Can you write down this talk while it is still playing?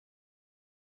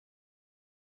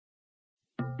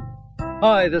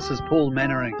Hi, this is Paul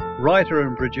Mannering, writer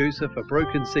and producer for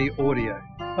Broken Sea Audio.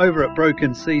 Over at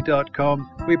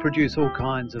BrokenSea.com, we produce all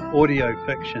kinds of audio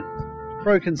fiction.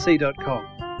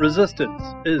 BrokenSea.com. Resistance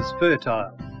is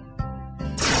fertile.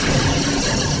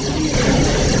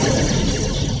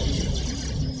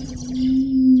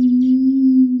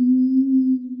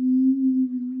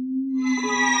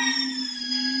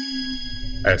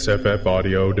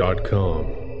 SFFaudio.com.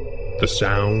 The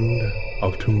sound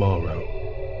of tomorrow.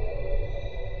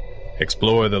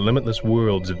 Explore the limitless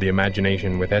worlds of the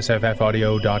imagination with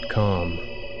SFFaudio.com.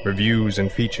 Reviews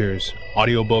and features,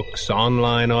 audiobooks,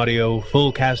 online audio,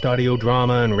 full cast audio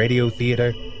drama, and radio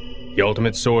theater. The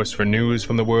ultimate source for news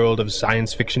from the world of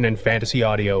science fiction and fantasy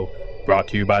audio. Brought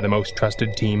to you by the most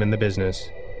trusted team in the business.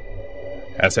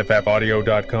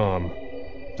 SFFaudio.com.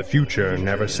 The future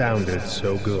never sounded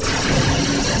so good.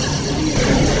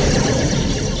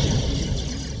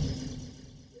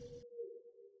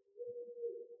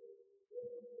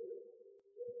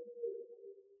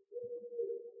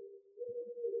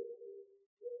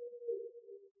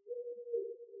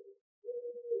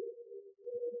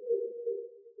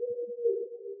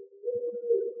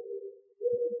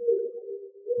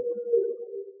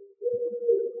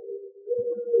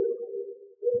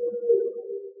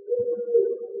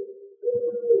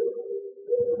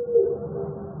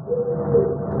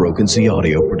 Broken Sea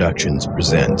Audio Productions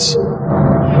presents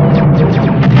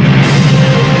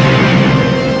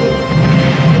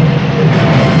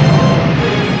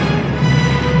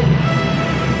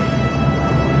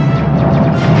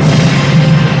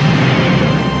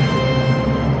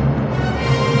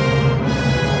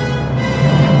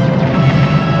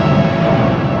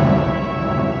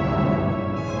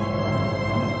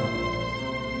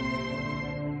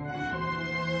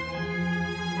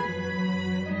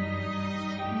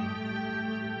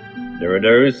There are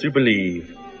those who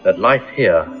believe that life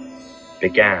here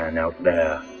began out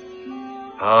there,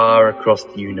 far across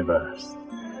the universe,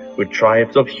 with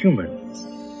tribes of humans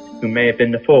who may have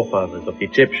been the forefathers of the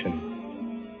Egyptians,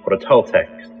 or the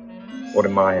Toltecs, or the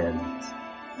Mayans,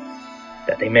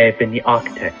 that they may have been the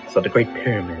architects of the Great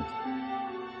Pyramids,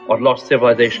 or lost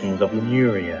civilizations of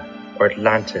Lemuria or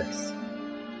Atlantis.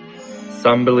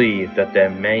 Some believe that there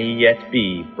may yet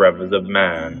be brothers of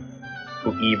man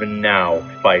who even now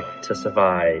fight to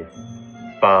survive,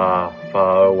 far,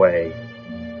 far away,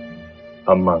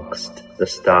 amongst the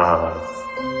stars.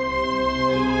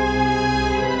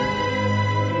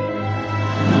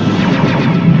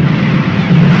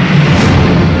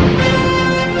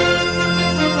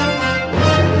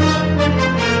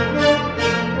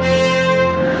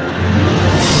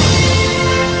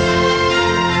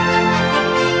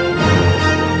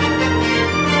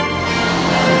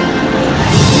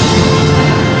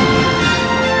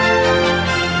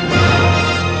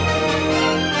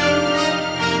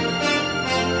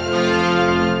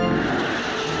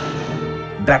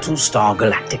 Battlestar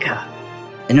Galactica,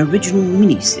 an original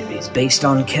miniseries based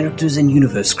on characters and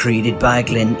universe created by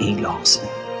Glenn A. Larson.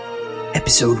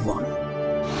 Episode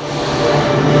 1.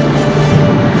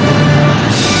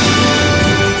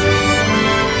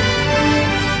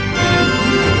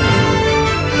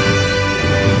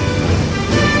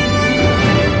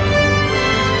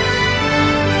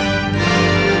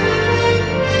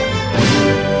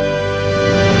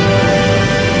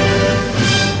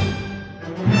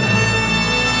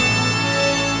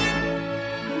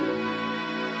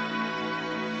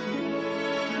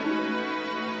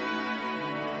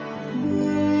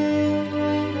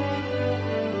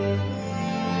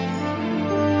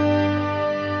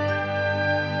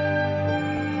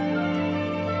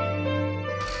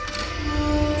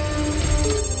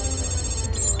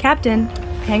 Captain,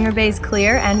 hangar bay's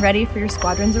clear and ready for your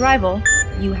squadron's arrival.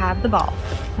 You have the ball.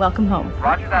 Welcome home.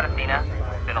 Roger that, Athena.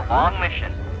 It's been a long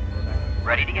mission.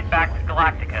 Ready to get back to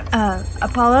Galactica.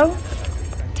 Apollo?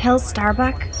 Tell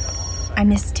Starbuck I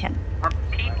missed him.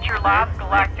 Repeat your last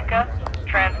Galactica.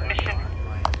 Transmission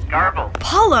garbled.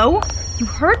 Apollo! You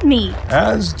heard me!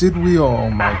 As did we all,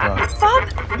 my god.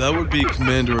 Bob! That would be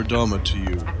Commander Adama to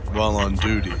you, while on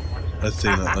duty,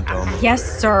 Athena Adama.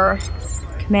 Yes, sir.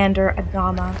 Commander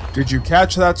Adama. Did you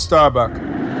catch that, Starbuck?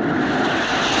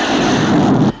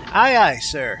 Aye, aye,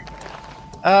 sir.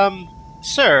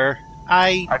 Sir,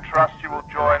 I trust you will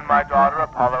join my daughter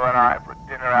Apollo and I for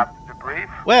dinner after debrief.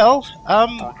 Well,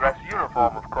 Full dress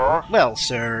uniform, of course. well,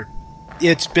 sir,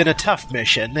 it's been a tough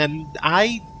mission, and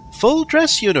full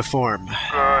dress uniform.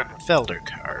 Good.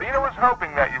 Feldercar. Athena was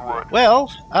hoping that you would.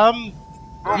 Well,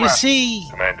 Boomer. you see...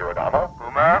 Commander Adama.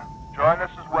 Boomer, join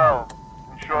us as well.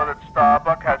 Ensure that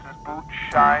Starbuck has his boots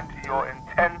shined to your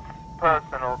intense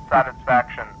personal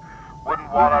satisfaction. Wouldn't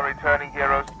want our returning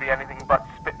heroes to be anything but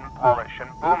spit and polish. And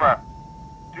Boomer,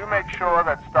 do make sure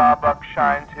that Starbuck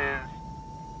shines his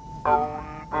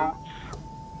own boots,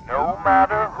 no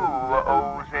matter who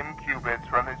owes him cubits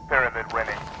from his pyramid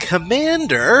winning.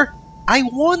 Commander, I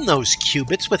won those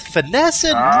cubits with finesse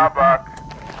and... Starbuck.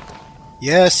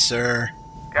 Yes, sir.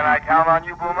 Can I count on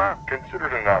you, Boomer? Consider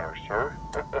it an honor, sir.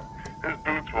 His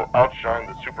boots will outshine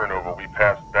the supernova we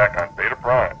passed back on Beta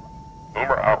Prime.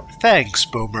 Boomer out. Thanks,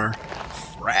 Boomer.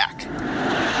 Frack.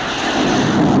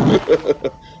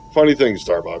 Funny thing,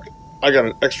 Starbuck. I got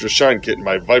an extra shine kit in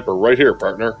my Viper right here,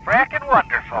 partner. Frackin'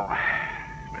 wonderful.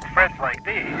 With friends like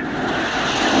these.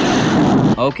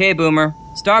 Okay, Boomer.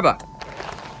 Starbuck.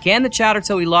 Can the chatter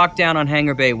till we lock down on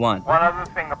Hangar Bay 1. One other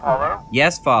thing, Apollo.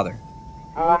 Yes, Father.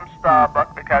 Inform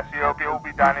Starbuck that Cassiopeia will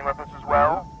be dining with us as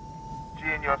well. She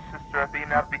and your sister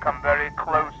Athena have become very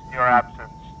close in your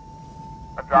absence.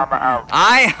 Adama out.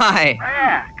 Aye, aye.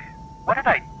 Rack, what did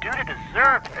I do to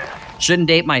deserve this? Shouldn't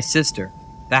date my sister.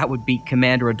 That would be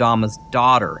Commander Adama's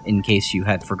daughter, in case you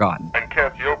had forgotten. And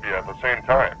Cassiopeia at the same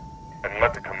time. And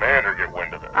let the commander get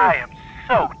wind of it. I am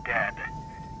so dead.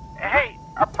 Hey,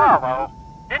 Apollo,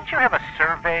 didn't you have a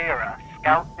survey or a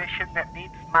scout mission that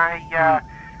needs my,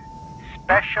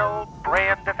 special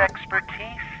brand of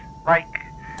expertise? Like,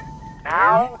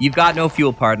 now? You've got no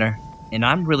fuel, partner. And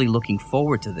I'm really looking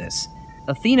forward to this.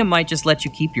 Athena might just let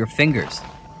you keep your fingers.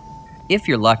 If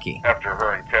you're lucky. After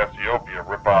her and Cassiopeia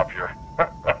rip off your...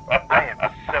 I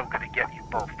am so gonna get you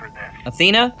both for this.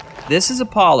 Athena, this is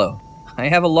Apollo. I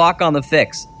have a lock on the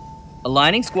fix.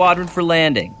 Aligning squadron for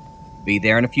landing. Be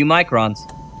there in a few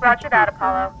microns. Roger that,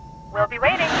 Apollo. We'll be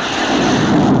waiting.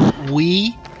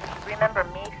 We? Remember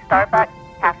me, Starbuck,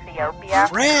 Cassiopeia?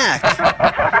 Frack!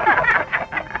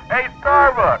 Hey,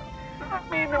 Starbuck! Does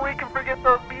this mean that we can forget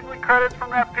those measly credits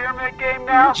from that pyramid game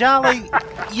now? Jolly,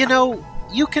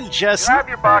 you can just... You have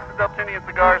your boxes of Tinian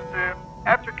cigars, too.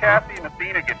 After Cassie and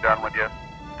Athena get done with you.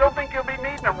 Don't think you'll be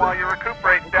needing them while you're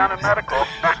recuperating down in medical.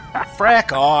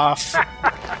 Frack off.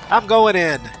 I'm going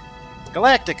in.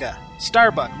 Galactica,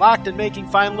 Starbuck, locked and making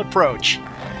final approach.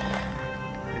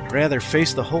 I'd rather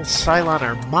face the whole Cylon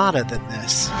Armada than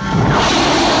this.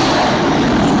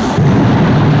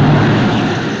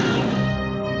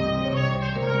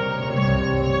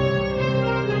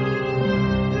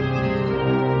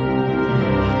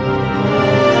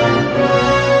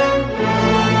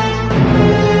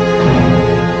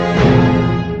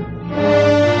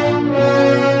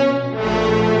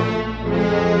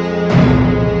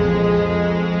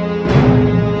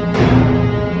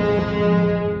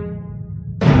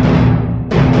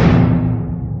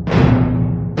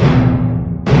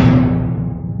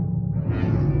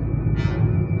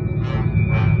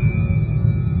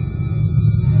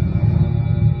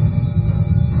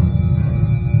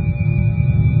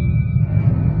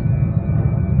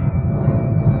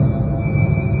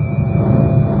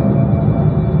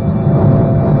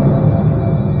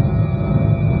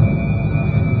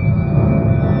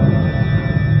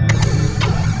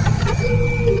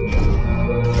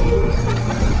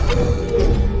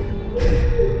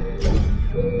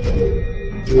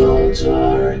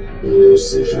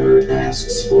 Lucifer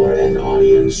asks for an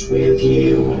audience with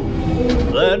you.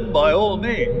 Then, by all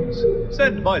means,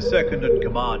 send my second in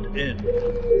command in.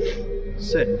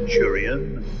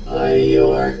 Centurion. By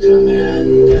your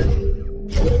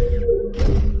command.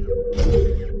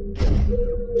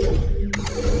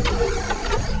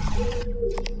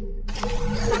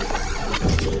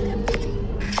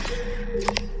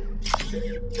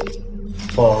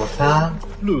 Volta.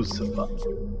 Lucifer.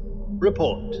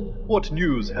 Report. What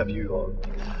news have you on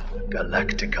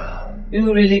Galactica?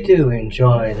 You really do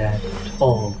enjoy that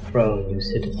tall throne you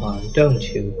sit upon, don't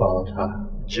you, Baltar?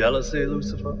 Jealousy,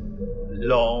 Lucifer?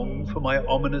 Long for my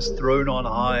ominous throne on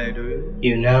high, do you?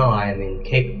 You know I am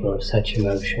incapable of such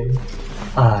emotion.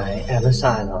 I am a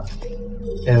Cylon.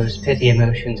 Those petty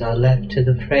emotions are left to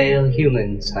the frail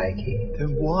human psyche.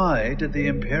 Then why did the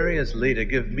Imperious leader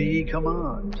give me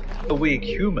command? A weak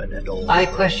human and all. I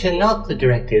question not the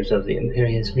directives of the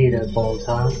Imperious leader,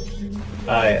 Baltar.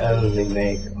 I only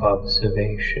make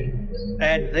observations.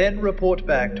 And then report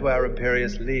back to our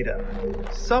Imperious leader.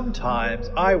 Sometimes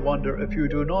I wonder if you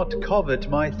do not covet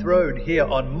my throne here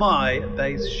on my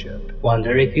base ship.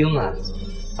 Wonder if you must.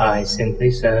 I simply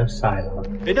serve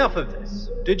Cylon. Enough of this.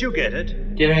 Did you get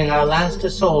it? During our last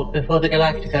assault before the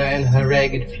Galactica and her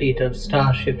ragged fleet of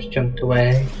starships jumped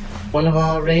away, one of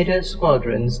our raider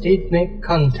squadrons did make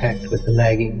contact with the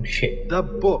lagging ship. The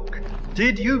book.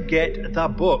 Did you get the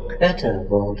book? Better,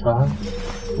 Voltar.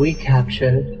 We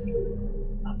captured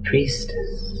a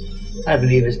priestess. I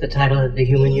believe is the title that the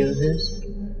human uses.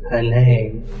 Her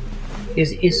name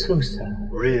is Isusa.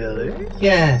 Really?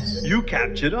 Yes. You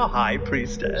captured a high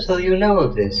priestess? So you know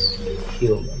of this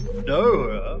human?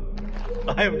 No,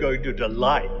 I am going to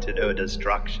delight in her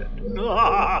destruction.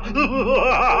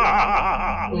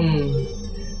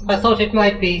 I thought it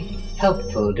might be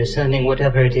helpful discerning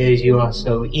whatever it is you are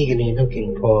so eagerly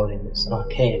looking for in this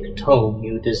archaic tome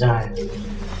you desire.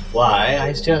 Why,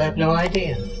 I still have no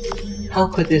idea. How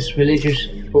could this religious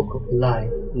book of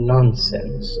life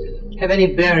nonsense have any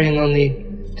bearing on the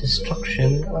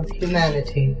destruction of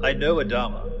humanity? I know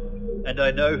Adama, and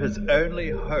I know his only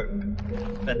hope,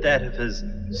 and that of his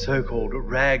so-called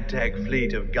ragtag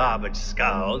fleet of garbage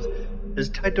skulls, is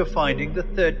tied to finding the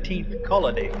 13th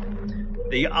colony.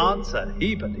 The answer,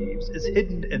 he believes, is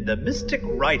hidden in the mystic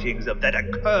writings of that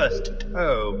accursed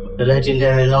tome. The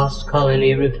legendary lost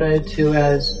colony referred to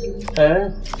as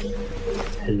Earth?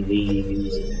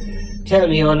 Please, tell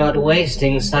me you're not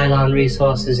wasting Cylon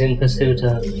resources in pursuit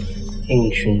of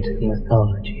ancient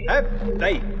mythology. Have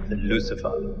faith in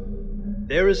Lucifer.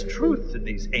 There is truth in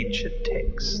these ancient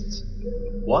texts.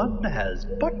 One has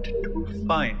but to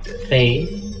find it.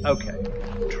 Faith? Okay,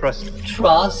 trust me.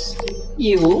 Trust?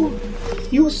 You?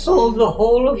 You sold the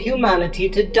whole of humanity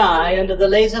to die under the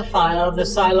laser fire of the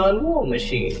Cylon war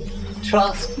machine.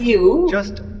 Trust you?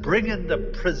 Just bring in the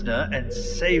prisoner and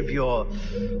save your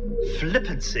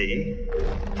flippancy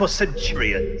for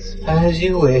Centurions. As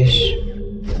you wish.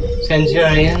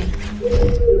 Centurion,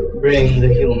 bring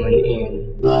the human in.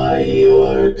 By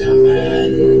your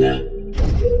command.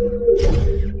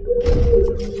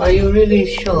 Are you really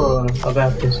sure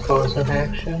about this course of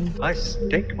action? I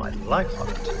stake my life on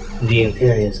it. The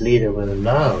Imperious leader will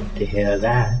love to hear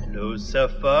that.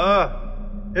 Lucifer,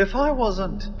 if I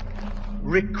wasn't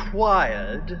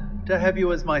required to have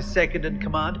you as my second in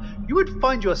command, you would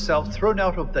find yourself thrown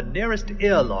out of the nearest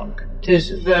airlock.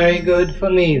 'Tis very good for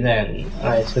me, then,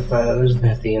 I suppose,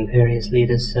 that the Imperious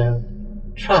leader so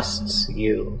trusts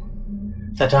you.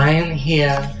 That I am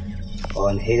here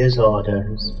on his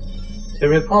orders to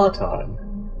report on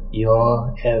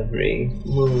your every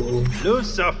move.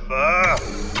 Lucifer!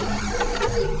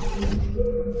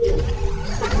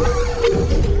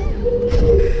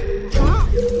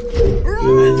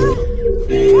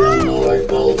 Lord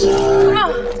Baltar.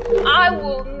 I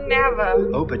will never.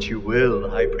 Oh, but you will,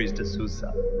 High Priestess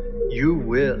Susa. You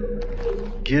will.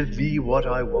 Give me what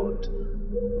I want.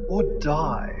 Or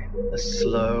die a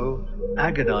slow,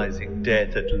 agonizing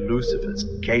death at Lucifer's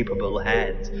capable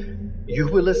hands. You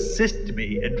will assist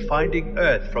me in finding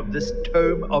Earth from this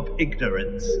tome of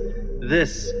ignorance,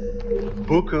 this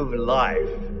book of life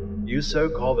you so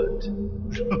covet.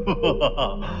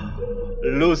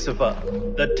 Lucifer,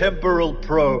 the temporal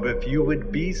probe, if you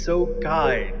would be so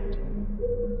kind.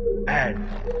 And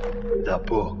the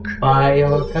book. By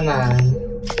your command.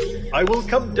 I will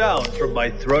come down from my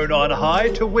throne on high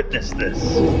to witness this.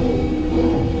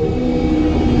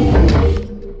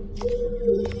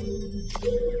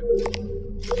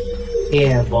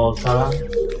 Here, Baltar.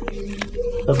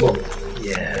 The book.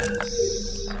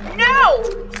 Yes. No!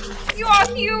 You are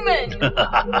human!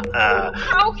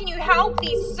 How can you help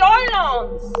these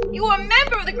Cylons? You are a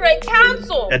member of the Great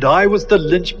Council! And I was the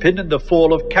linchpin in the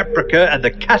fall of Caprica and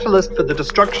the catalyst for the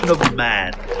destruction of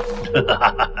man.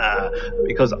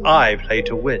 Because I play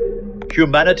to win.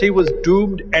 Humanity was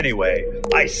doomed anyway.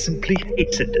 I simply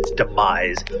hated its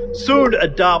demise. Soon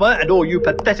Adama and all you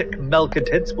pathetic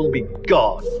malcontents will be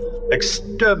gone.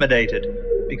 Exterminated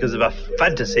because of a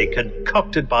fantasy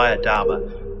concocted by Adama.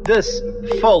 This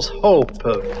false hope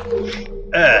of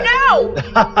Earth. No!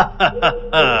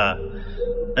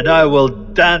 And I will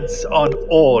dance on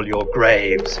all your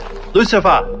graves.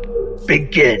 Lucifer,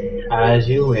 begin. As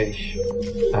you wish.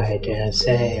 I dare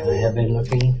say I have been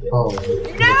looking forward.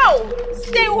 No!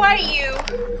 Stay away, you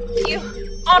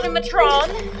automatron!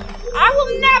 I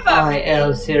will never! I,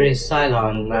 L. Series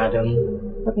Cylon, madam.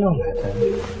 But no matter.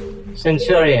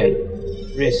 Centurion,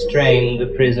 restrain the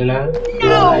prisoner.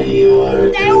 No!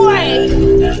 Stay away!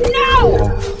 No!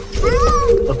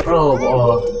 The probe,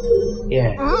 or...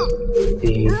 yes,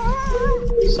 the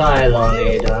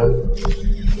Cylonator.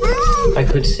 I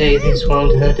could say this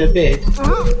won't hurt a bit,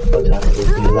 but I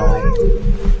wouldn't lie.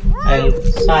 And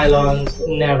Cylons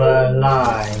never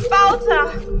lie.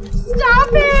 Baltar! Stop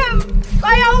him!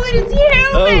 By all that is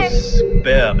human! Oh,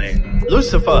 spare me.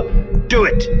 Lucifer, do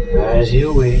it! As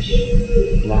you wish.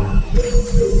 Now,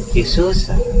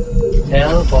 Isusa,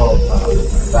 tell Baltar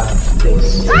about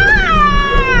this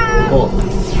book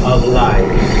of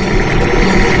life.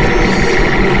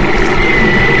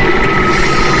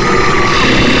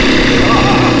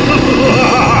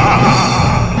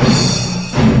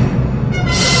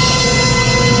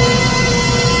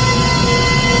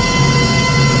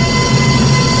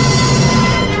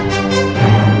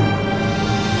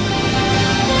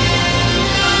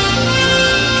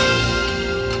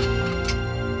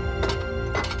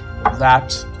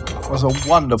 That was a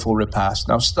wonderful repast.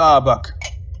 Now, Starbuck.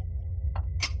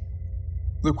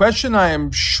 The question I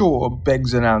am sure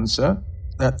begs an answer,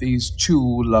 that these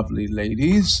two lovely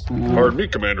ladies who... Pardon me,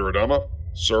 Commander Adama,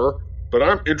 sir, but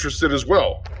I'm interested as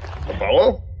well.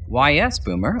 Apollo? Why, yes,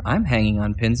 Boomer. I'm hanging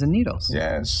on pins and needles.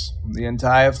 Yes, the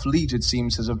entire fleet, it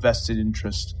seems, has a vested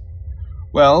interest.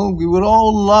 Well, we would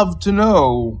all love to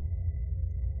know.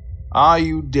 Are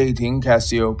you dating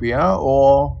Cassiopeia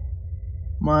or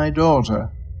my daughter,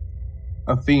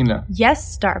 Athena?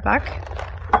 Yes, Starbuck.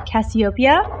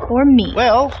 Cassiopeia or me?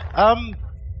 Well,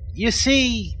 you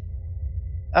see,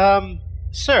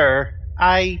 sir,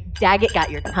 I... Daggett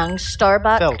got your tongue,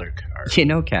 Starbuck. Feldercar. You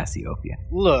know Cassiopeia.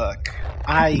 Look,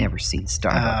 I've never seen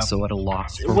Starbuck so at a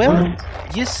loss for well, words.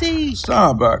 You see...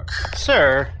 Starbuck.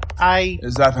 Sir,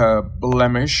 Is that a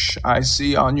blemish I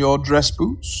see on your dress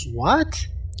boots? What?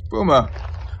 Boomer,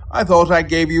 I thought I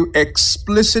gave you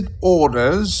explicit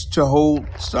orders to hold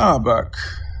Starbuck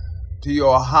to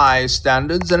your high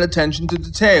standards and attention to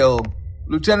detail.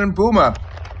 Lieutenant Boomer,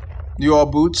 your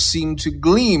boots seem to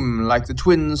gleam like the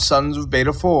twin suns of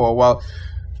Beta 4, while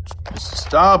Mr.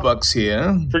 Starbuck's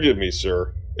here. Forgive me,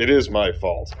 sir. It is my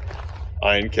fault.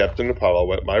 I and Captain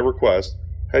Apollo, at my request,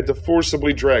 had to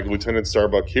forcibly drag Lieutenant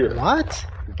Starbuck here. What?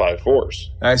 By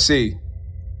force. I see.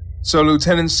 So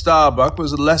Lieutenant Starbuck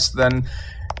was less than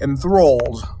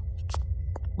enthralled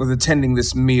with attending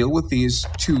this meal with these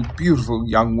two beautiful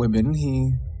young women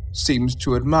he seems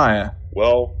to admire.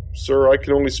 Well, sir, I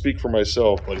can only speak for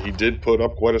myself, but he did put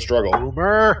up quite a struggle.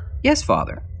 Boomer? Yes,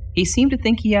 Father. He seemed to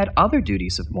think he had other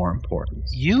duties of more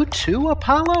importance. You too,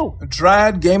 Apollo? A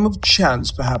triad game of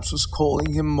chance perhaps was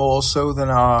calling him more so than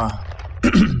our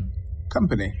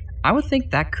company. I would think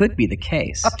that could be the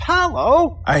case.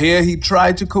 Apollo? I hear he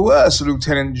tried to coerce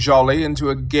Lieutenant Jolly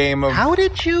into a game of... How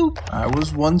did you... I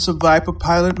was once a Viper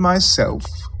pilot myself,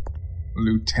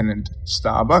 Lieutenant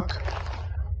Starbuck.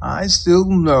 I still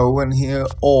know and hear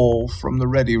all from the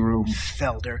ready room.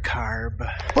 Feldercarb.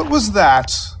 What was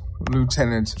that,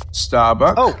 Lieutenant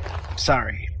Starbuck? Oh,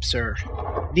 sorry, sir.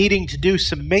 Needing to do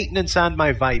some maintenance on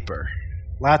my Viper.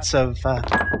 Lots of,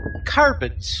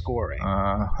 carbon scoring.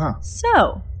 Uh-huh.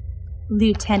 So,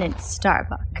 Lieutenant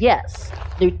Starbuck. Yes,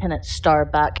 Lieutenant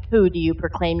Starbuck. Who do you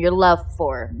proclaim your love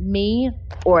for, me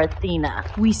or Athena?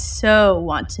 We so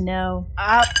want to know.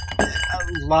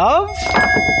 Love?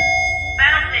 Battle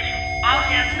station. All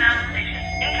hands battle station.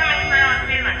 Incoming silent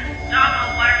assailant.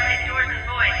 Doggo, watertight doors and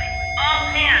void. All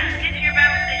hands, get to your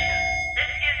battle station. This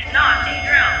is not a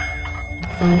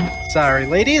drill. Sorry,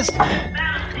 ladies.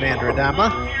 Commander Adama.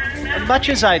 Much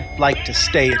as I'd like to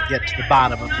stay and get to the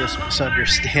bottom of this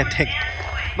misunderstanding,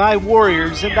 my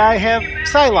warriors and I have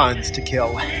Cylons to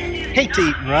kill. Hate to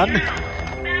eat and run.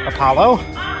 Apollo?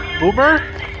 Boomer?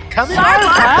 Come in.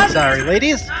 Sorry,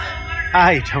 ladies.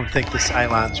 I don't think the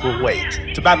Cylons will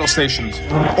wait. To battle stations.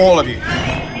 All of you.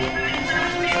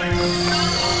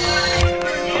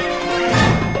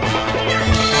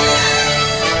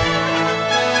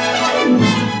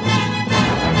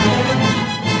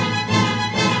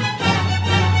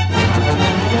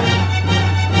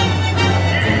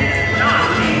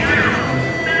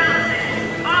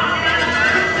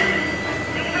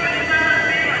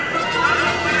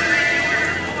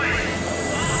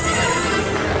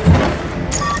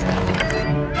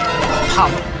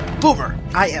 Boomer,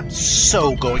 I am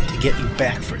so going to get you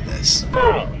back for this. That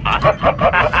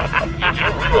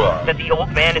the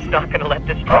old man is not going to let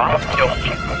this drop, don't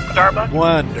you, Starbuck?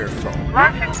 Wonderful.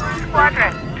 Launching Blue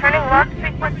Squadron. Turning lock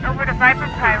sequence over to Viper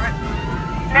Pirate.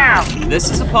 Now.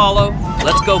 This is Apollo.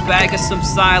 Let's go bag us some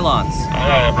Cylons.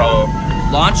 Aye, Apollo.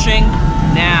 Launching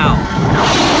now.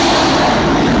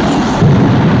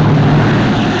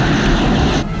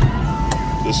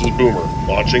 This is Boomer.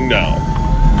 Launching now.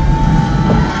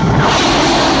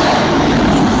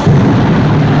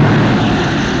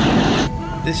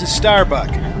 This is Starbuck.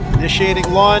 Initiating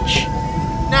launch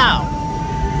now.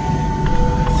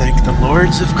 Thank the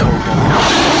Lords of Cobalt.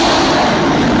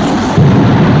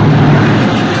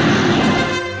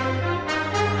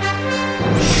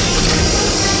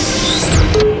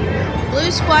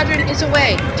 Blue Squadron is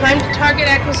away. Time to target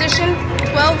acquisition,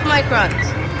 12 microns.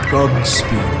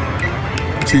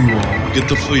 Godspeed to you all. Get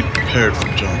the fleet prepared for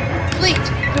jump. Fleet,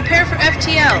 prepare for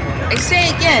FTL. I say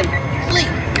again, Fleet,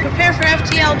 prepare for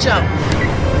FTL jump.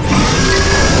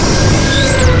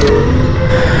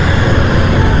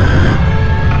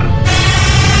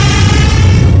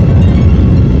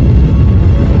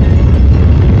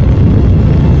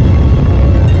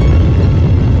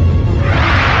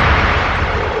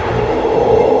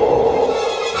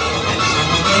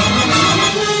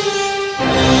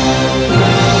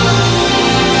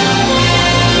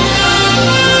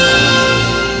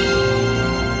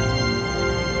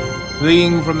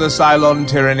 Fleeing from the Cylon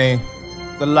tyranny,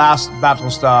 the last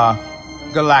Battlestar,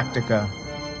 Galactica,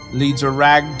 leads a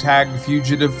ragtag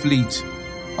fugitive fleet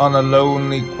on a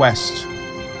lonely quest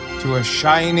to a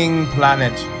shining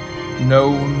planet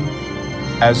known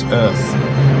as Earth.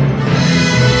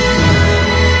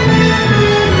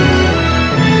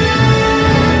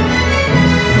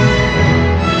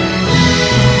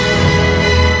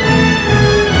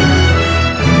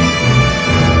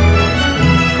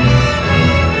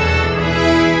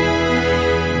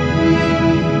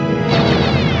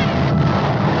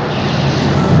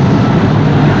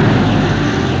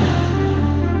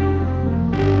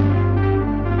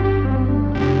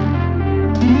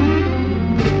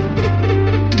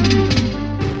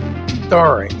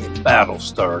 Starring in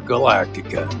Battlestar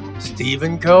Galactica,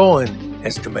 Stephen Cohen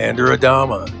as Commander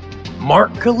Adama,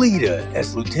 Mark Kalita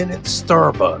as Lieutenant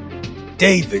Starbuck,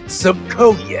 David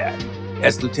Subkowiak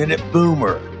as Lieutenant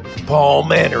Boomer, Paul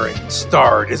Mannering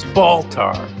starred as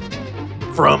Baltar.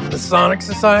 From the Sonic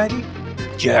Society,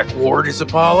 Jack Ward as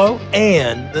Apollo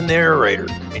and the narrator,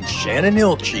 and Shannon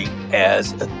Hilchey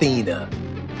as Athena.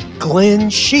 Glenn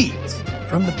Sheets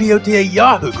from the POTA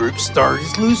Yahoo group starred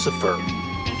as Lucifer.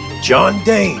 John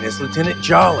Dane as Lieutenant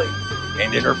Jolly,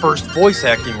 and in her first voice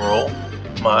acting role,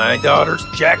 my daughter's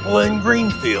Jacqueline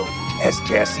Greenfield as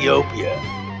Cassiopeia.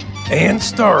 And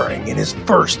starring in his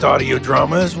first audio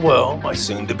drama as well, my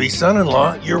soon-to-be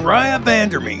son-in-law, Uriah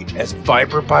Vandermeet as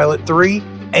Viper Pilot 3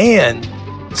 and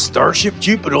Starship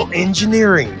Jupiter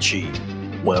Engineering Chief.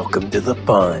 Welcome to the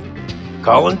fun.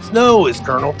 Colin Snow as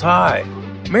Colonel Ty,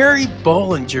 Mary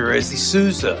Bollinger as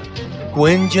Isuza,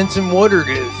 Gwen Jensen-Woodard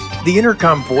as the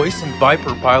intercom voice in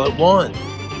Viper Pilot 1,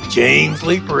 James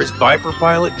Leeper as Viper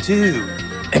Pilot 2,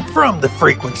 and from the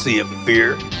Frequency of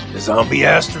Fear, the zombie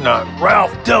astronaut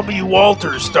Ralph W.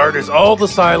 Walters starred as all the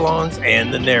Cylons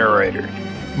and the narrator.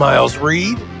 Miles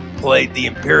Reed played the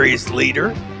Imperious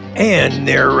leader and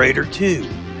narrator too.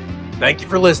 Thank you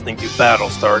for listening to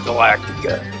Battlestar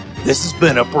Galactica. This has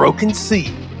been a Broken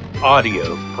Sea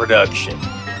audio production.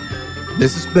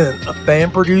 This has been a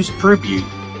fan-produced tribute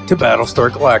to Battlestar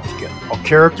Galactica. All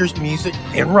characters, music,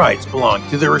 and rights belong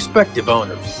to their respective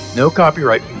owners. No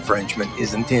copyright infringement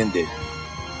is intended.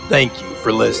 Thank you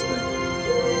for listening.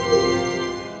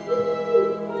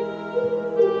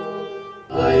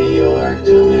 By your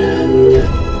command.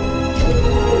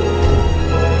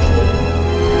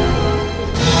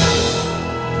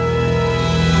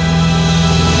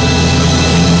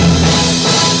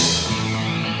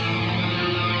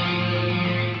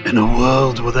 In a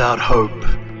world without hope,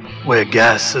 where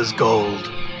gas is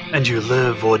gold, and you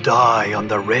live or die on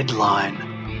the red line,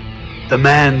 the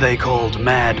man they called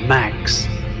Mad Max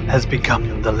has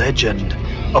become the legend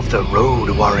of the Road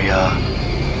Warrior.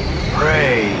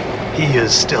 Pray he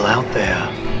is still out there.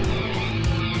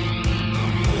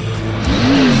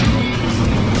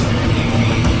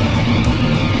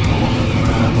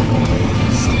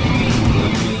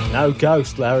 No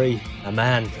ghost, Larry. A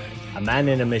man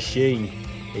in a machine.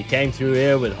 He came through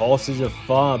here with horses of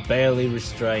fire barely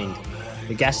restrained.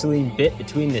 The gasoline bit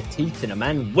between the teeth and a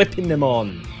man whipping them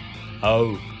on.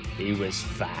 Oh, he was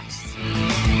fast.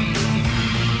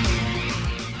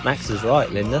 Max is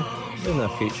right, Linda. There's no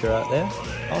future out there.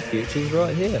 Our future's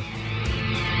right here.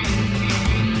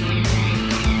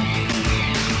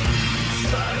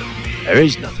 There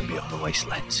is nothing beyond the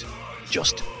wastelands.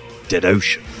 Just dead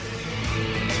ocean.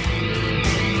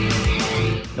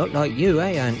 Not like you,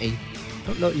 eh, Auntie?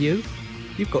 Not like you.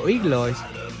 You've got eagle eyes.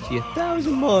 See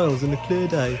 1,000 miles in a clear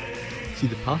day. See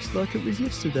the past like it was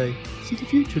yesterday. See the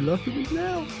future like it was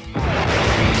now.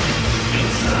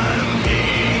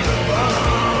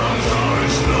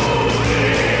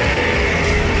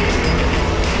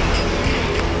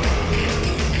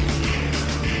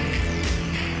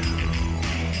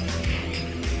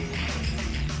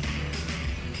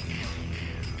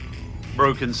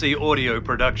 Broken Sea Audio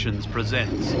Productions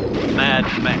presents Mad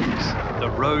Max, The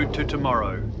Road to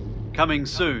Tomorrow. Coming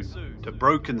soon to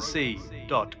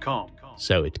BrokenSea.com.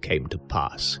 So it came to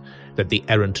pass that the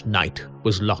errant knight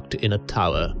was locked in a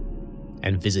tower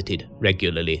and visited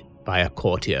regularly by a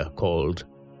courtier called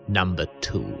Number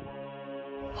 2.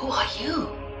 Who are you?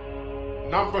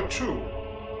 Number 2.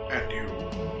 And you?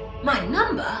 My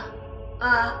number?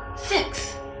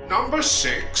 6. Number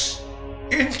 6?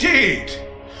 Indeed!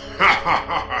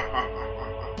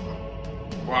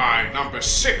 Why, Number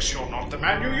 6, you're not the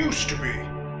man you used to be.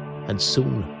 And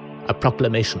soon a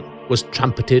proclamation was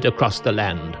trumpeted across the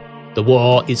land. The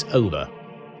war is over.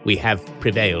 We have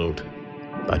prevailed.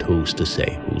 But who's to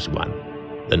say who's won?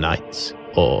 The knights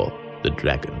or the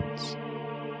dragons?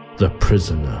 The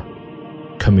Prisoner.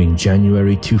 Coming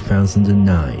January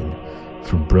 2009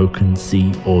 from Broken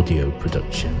Sea Audio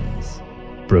Productions.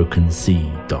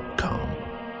 BrokenSea.com.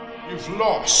 You've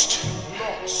lost.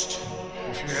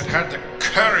 If you had had the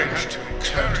courage to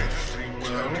return to the free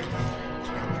world,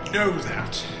 you know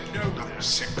that. Number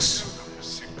 6.